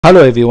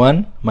Hello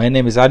everyone, my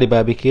name is Ali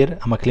Babikir.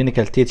 I'm a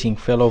clinical teaching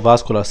fellow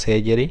vascular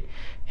surgery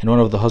in one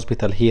of the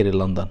hospitals here in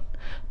London.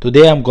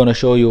 Today I'm going to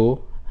show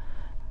you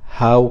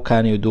how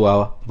can you do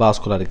a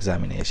vascular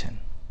examination.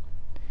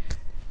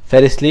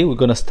 Firstly, we're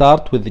going to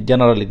start with the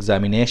general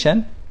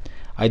examination.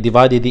 I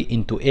divided it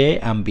into A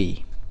and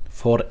B.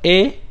 For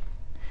A,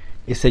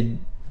 it's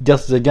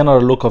just the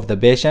general look of the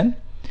patient.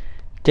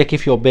 Check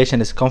if your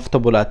patient is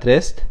comfortable at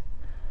rest.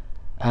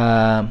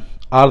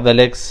 Are the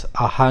legs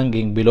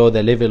hanging below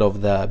the level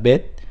of the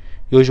bed?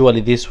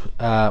 Usually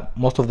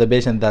most of the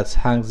patients that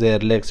hangs their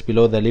legs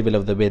below the level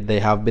of the bed,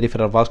 they have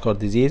peripheral vascular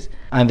disease,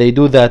 and they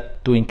do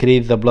that to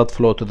increase the blood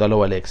flow to the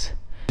lower legs.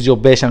 Is your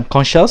patient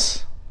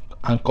conscious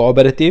and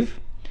cooperative,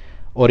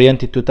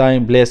 oriented to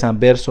time, place and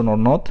person or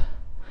not,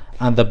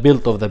 and the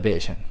build of the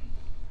patient.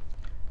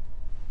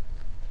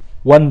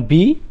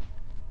 1B,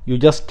 you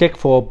just check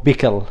for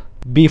Bickel,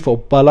 B for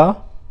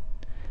Bala,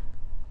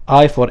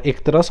 I for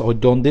icterus or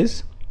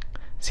jaundice,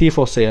 C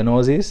for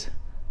cyanosis,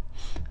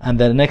 and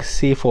the next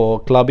C for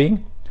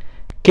clubbing,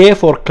 K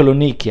for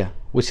clonicia,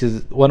 which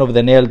is one of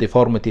the nail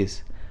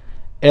deformities,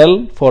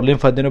 L for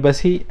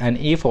lymphadenopathy, and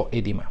E for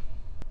edema.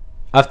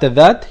 After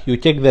that, you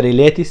check the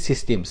related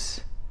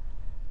systems.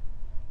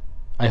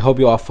 I hope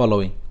you are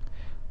following.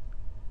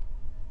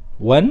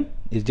 1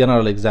 is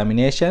general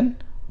examination,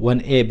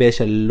 1A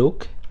patient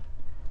look,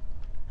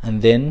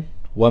 and then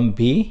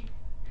 1B,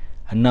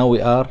 and now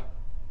we are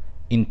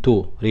in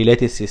 2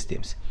 related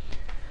systems.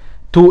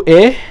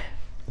 2A,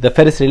 the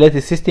first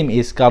related system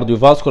is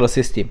cardiovascular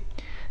system.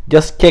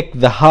 Just check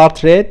the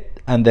heart rate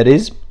and the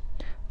rhythm,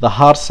 the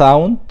heart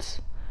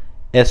sounds,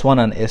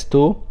 S1 and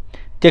S2.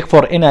 Check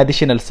for any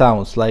additional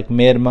sounds like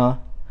murmur,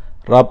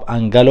 rub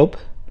and gallop.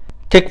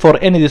 Check for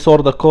any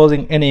disorder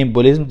causing any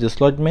embolism,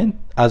 dislodgement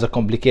as a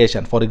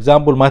complication. For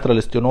example, mitral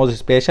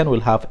stenosis patient will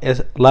have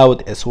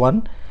loud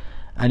S1,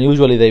 and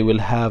usually they will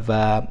have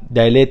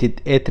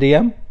dilated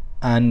atrium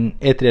and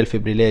atrial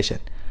fibrillation,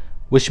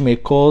 which may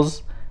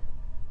cause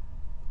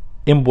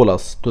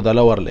embolus to the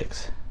lower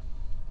legs.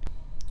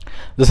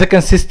 The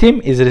second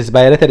system is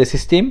respiratory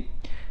system.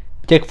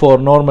 Check for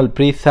normal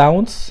breath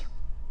sounds,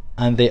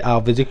 and they are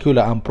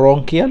vesicular and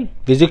bronchial.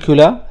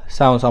 Vesicular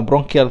sounds and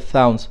bronchial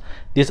sounds,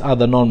 these are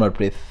the normal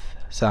breath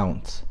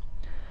sounds.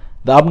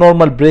 The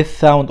abnormal breath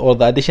sound or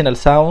the additional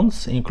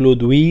sounds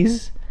include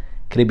wheeze,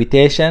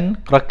 crepitation,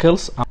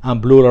 crackles,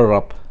 and pleural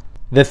rub.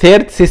 The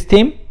third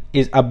system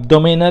is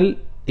abdominal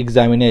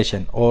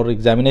examination or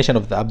examination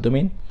of the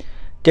abdomen.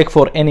 Check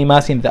for any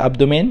mass in the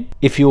abdomen.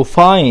 If you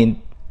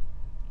find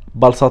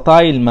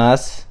pulsatile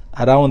mass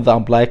around the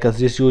umbilicus,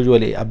 this is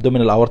usually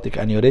abdominal aortic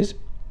aneurysm.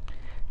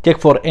 Check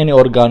for any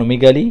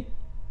organomegaly.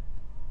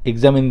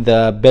 Examine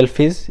the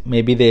pelvis,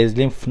 maybe there is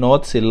lymph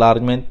nodes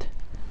enlargement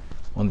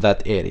on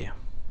that area.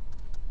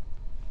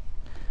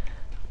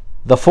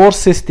 The fourth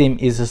system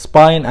is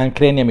spine and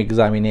cranium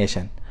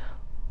examination,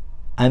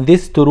 and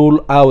this to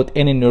rule out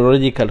any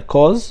neurological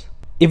cause.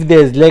 If there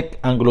is leg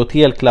and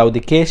gluteal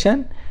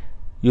claudication,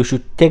 you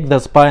should take the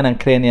spine and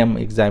cranium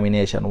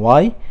examination.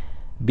 Why?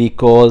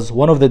 Because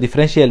one of the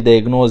differential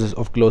diagnoses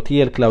of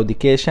gluteal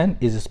claudication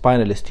is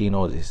spinal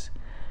stenosis.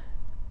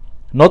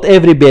 Not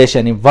every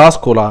patient in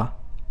vascular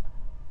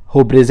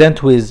who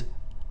present with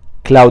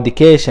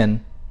claudication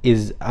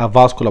is a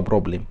vascular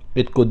problem.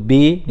 It could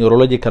be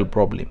neurological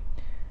problem.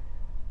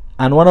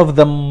 And one of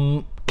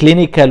the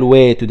clinical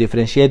way to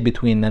differentiate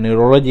between a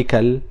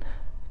neurological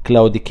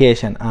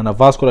claudication and a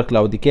vascular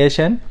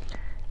claudication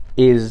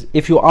is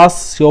if you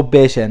ask your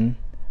patient,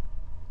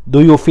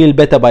 do you feel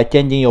better by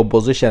changing your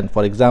position,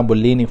 for example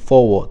leaning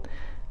forward?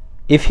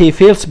 If he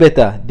feels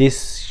better,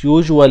 this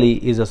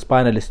usually is a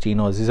spinal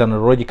stenosis, is a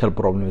neurological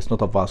problem, it's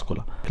not a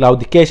vascular.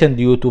 Claudication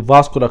due to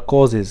vascular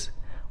causes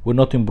will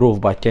not improve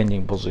by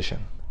changing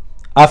position.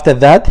 After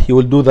that, you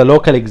will do the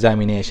local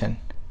examination.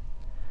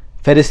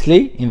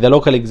 Firstly, in the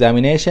local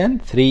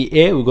examination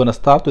 3A, we're going to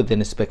start with the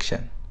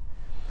inspection.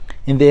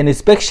 In the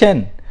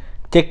inspection,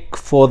 check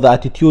for the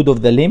attitude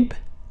of the limb.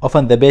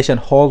 Often the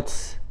patient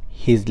holds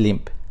his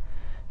limb.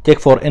 Check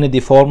for any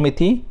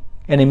deformity,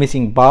 any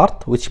missing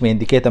part which may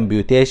indicate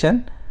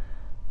amputation,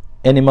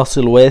 any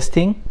muscle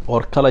wasting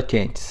or color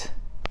changes.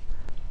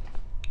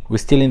 We're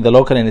still in the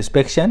local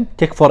inspection.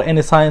 Check for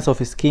any signs of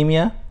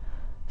ischemia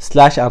 /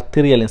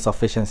 arterial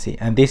insufficiency,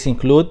 and these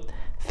include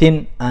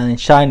thin and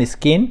shiny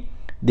skin,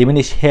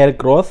 diminished hair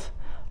growth,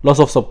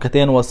 loss of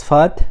subcutaneous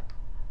fat,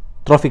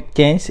 trophic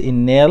change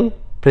in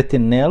brittle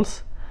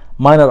nails,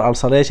 minor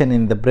ulceration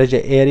in the bridge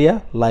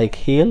area like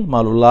heel,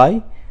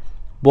 malleoli,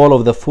 ball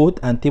of the foot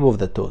and tip of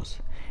the toes.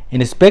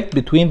 Inspect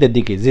between the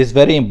digits. This is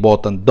very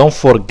important. Don't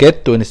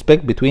forget to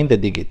inspect between the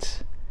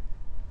digits.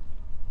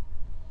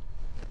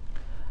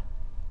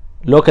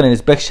 Local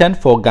inspection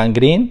for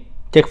gangrene.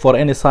 Check for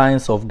any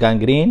signs of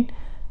gangrene,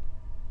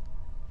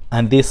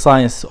 and these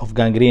signs of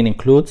gangrene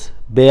includes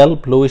pale,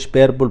 bluish,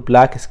 purple,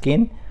 black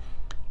skin.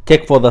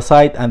 Check for the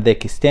site and the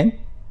extent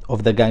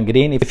of the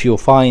gangrene if you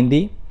find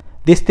it.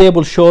 This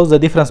table shows the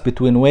difference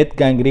between wet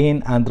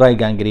gangrene and dry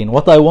gangrene.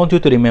 What I want you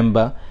to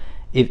remember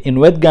is in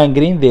wet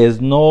gangrene there is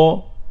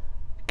no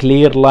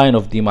clear line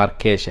of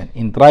demarcation.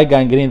 In dry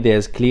gangrene there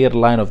is clear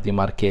line of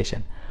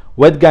demarcation.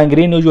 Wet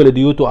gangrene usually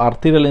due to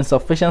arterial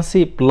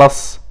insufficiency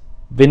plus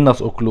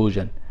venous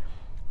occlusion.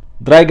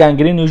 Dry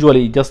gangrene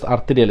usually just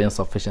arterial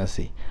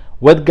insufficiency.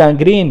 Wet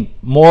gangrene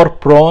more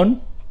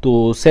prone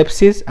to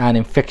sepsis and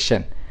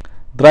infection.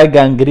 Dry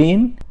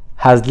gangrene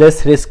has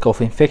less risk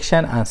of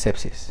infection and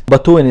sepsis.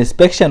 But in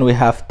inspection we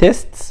have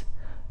tests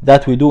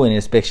that we do in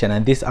inspection,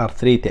 and these are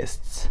 3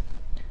 tests,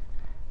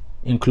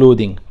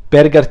 including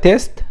Berger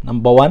test,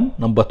 number 1,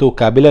 number 2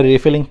 capillary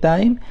refilling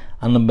time,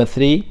 and number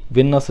 3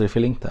 venous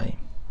refilling time.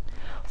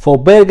 For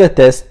Berger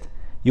test,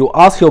 you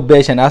ask your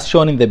patient, as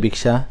shown in the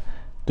picture,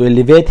 to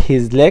elevate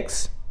his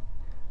legs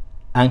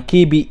and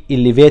keep it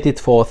elevated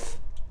for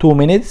 2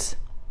 minutes.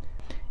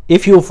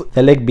 If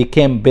the leg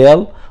became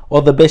pale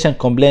or the patient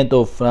complained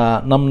of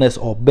numbness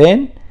or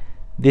pain,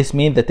 this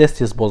means the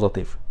test is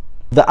positive.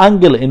 The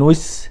angle in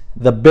which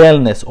the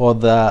paleness or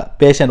the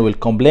patient will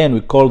complain,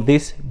 we call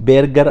this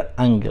Berger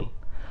angle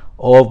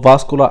or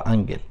vascular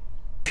angle.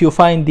 If you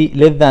find the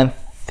less than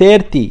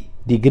 30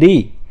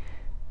 degree,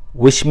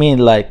 which means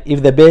like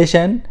if the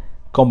patient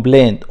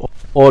complained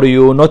or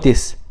you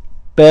notice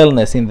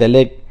paleness in the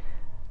leg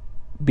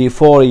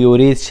before you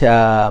reach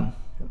 30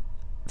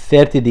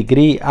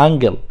 degree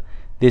angle,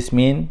 this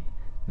means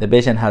the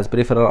patient has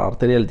peripheral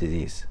arterial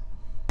disease.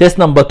 Test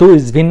number 2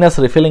 is venous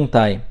refilling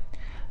time.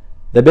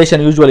 The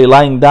patient usually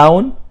lying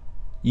down,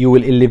 you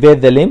will elevate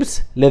the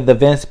limbs, let the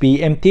veins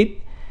be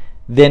emptied,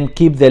 then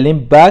keep the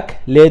limb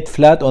back, laid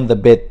flat on the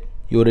bed.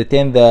 You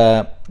retain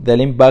the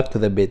limb back to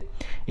the bed.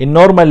 In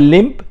normal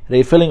limb,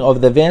 refilling of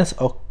the veins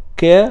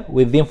occur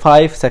within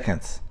 5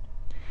 seconds.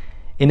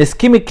 In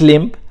ischemic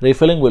limb,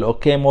 refilling will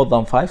occur more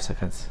than 5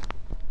 seconds.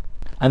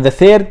 And the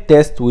third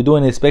test we do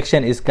in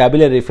inspection is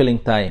capillary refilling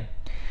time.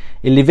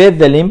 Elevate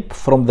the limb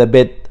from the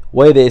bed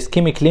where the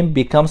ischemic limb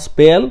becomes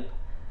pale,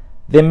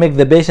 then make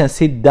the patient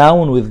sit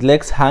down with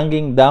legs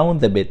hanging down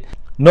the bed.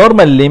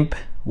 Normal limb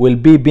will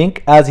be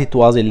pink as it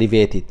was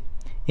elevated.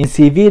 In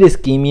severe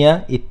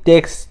ischemia, it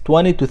takes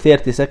 20 to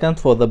 30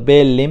 seconds for the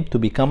pale limb to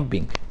become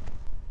pink.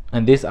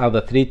 And these are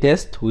the 3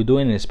 tests we do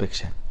in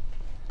inspection.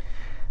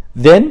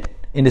 Then,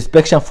 in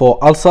inspection for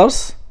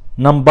ulcers,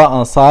 number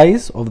and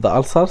size of the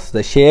ulcers,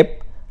 the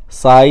shape,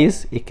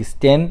 size,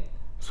 extent,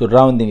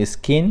 surrounding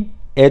skin,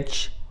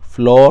 edge,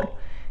 floor,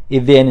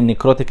 is there any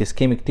necrotic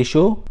ischemic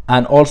tissue,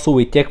 and also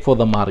we check for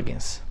the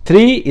margins.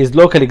 3 is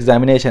local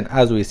examination,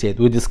 as we said.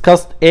 We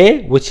discussed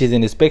A, which is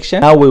in inspection.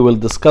 Now we will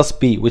discuss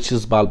B, which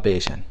is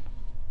palpation.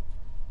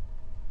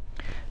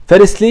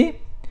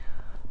 Firstly,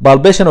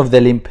 palpation of the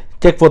limb.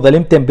 Check for the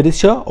limb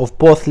temperature of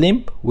both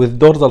limb with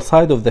dorsal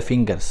side of the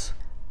fingers.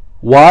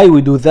 Why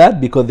we do that?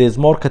 Because there is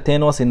more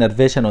cutaneous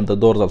innervation on the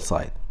dorsal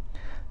side.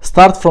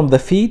 Start from the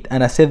feet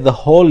and assess the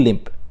whole limb.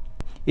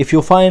 If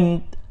you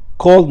find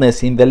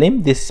coldness in the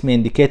limb, this may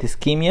indicate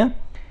ischemia.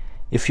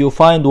 If you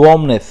find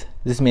warmness,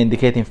 this may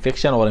indicate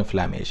infection or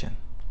inflammation.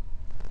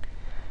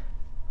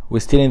 We're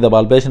still in the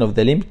palpation of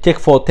the limb. Check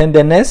for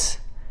tenderness.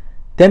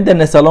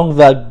 Tenderness along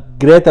the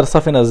greater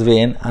saphenous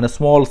vein and a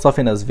small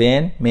saphenous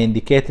vein may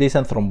indicate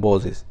recent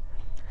thrombosis.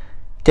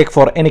 Check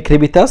for any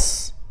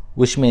crepitus,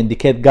 which may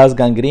indicate gas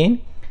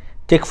gangrene.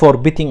 Check for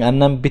pitting and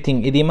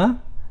non-pitting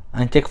edema,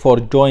 and check for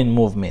joint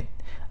movement.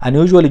 And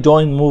usually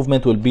joint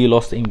movement will be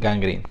lost in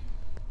gangrene.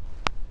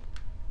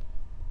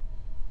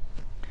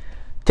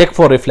 Check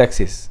for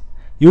reflexes.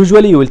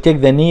 Usually you will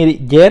check the knee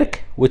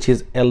jerk, which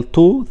is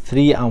L2,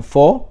 3 and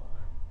 4,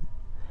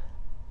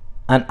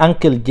 and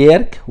ankle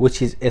jerk,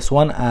 which is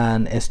S1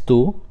 and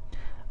S2.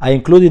 I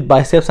included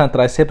biceps and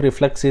tricep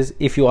reflexes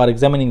if you are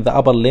examining the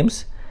upper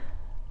limbs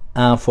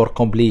for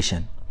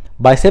completion.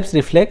 Biceps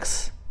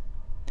reflex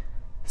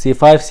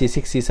C5,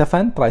 C6,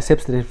 C7,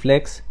 triceps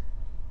reflex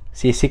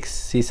C6,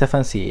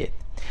 C7, C8.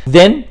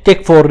 Then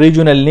check for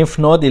regional lymph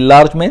node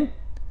enlargement.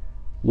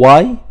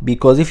 Why?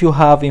 Because if you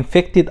have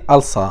infected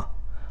ulcer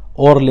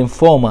or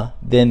lymphoma,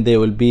 then there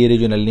will be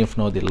regional lymph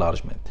node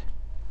enlargement.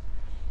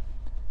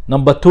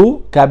 Number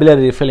 2,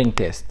 capillary refilling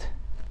test.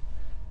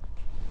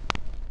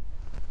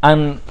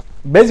 And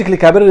basically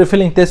capillary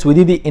refilling test, we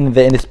did it in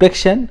the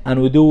inspection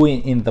and we do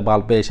it in the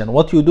palpation.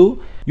 What you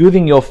do,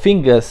 using your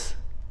fingers,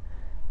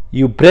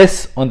 you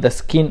press on the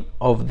skin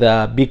of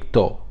the big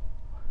toe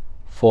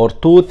for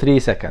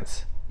 2-3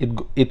 seconds.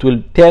 It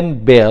will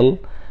turn pale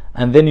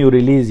and then you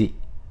release it.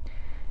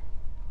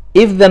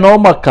 If the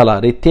normal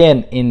color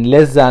retain in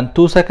less than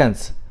 2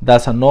 seconds,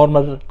 that's a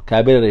normal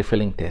capillary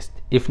refilling test.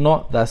 If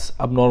not, that's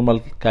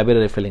abnormal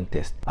capillary refilling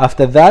test.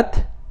 After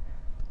that,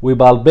 we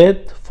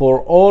palpate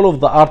for all of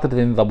the arteries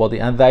in the body,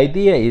 and the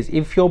idea is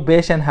if your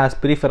patient has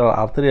peripheral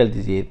arterial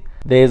disease,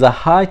 there is a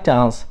high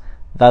chance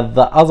that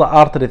the other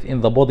arteries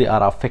in the body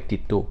are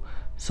affected too.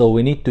 So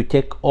we need to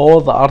check all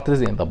the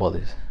arteries in the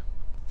body.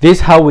 This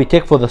is how we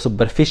check for the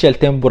superficial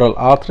temporal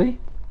artery.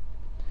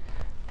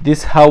 This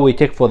is how we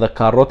check for the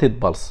carotid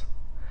pulse.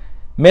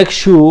 Make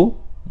sure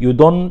you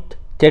don't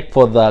check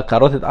for the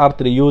carotid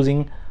artery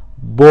using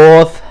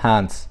both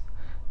hands.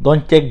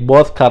 Don't check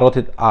both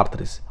carotid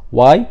arteries.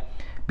 Why?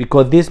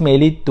 Because this may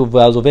lead to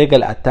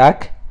vasovagal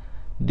attack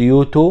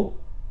due to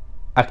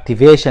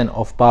activation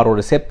of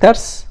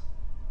baroreceptors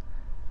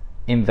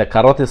in the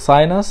carotid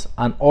sinus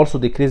and also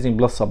decreasing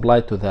blood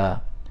supply to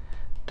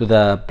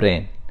the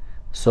brain.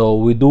 So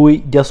we do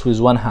it just with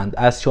one hand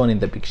as shown in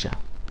the picture.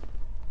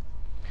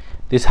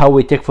 This is how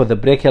we check for the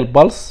brachial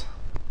pulse.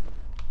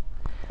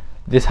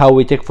 This is how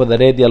we check for the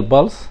radial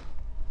pulse.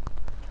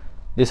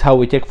 This is how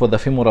we check for the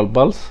femoral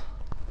pulse.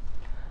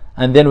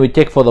 And then we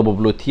check for the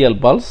popliteal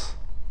pulse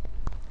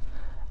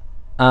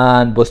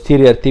and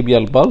posterior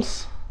tibial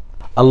pulse.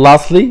 And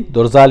lastly,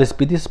 dorsalis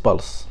pedis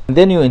pulse. And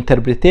then you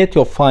interpret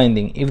your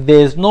finding. If there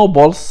is no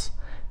pulse,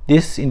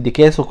 this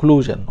indicates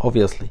occlusion,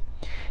 obviously.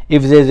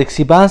 If there is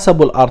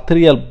expansible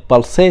arterial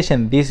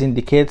pulsation, this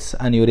indicates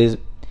aneurysm.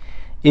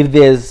 If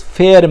there is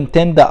firm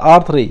tender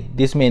artery,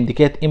 this may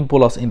indicate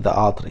impulse in the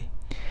artery.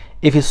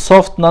 If it's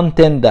soft,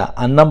 non-tender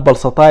and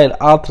non-pulsatile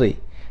artery,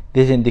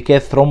 this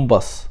indicates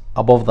thrombus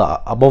above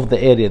the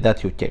area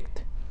that you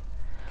checked.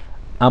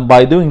 And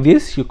by doing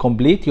this, you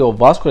complete your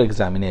vascular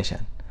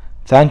examination.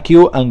 Thank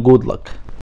you and good luck.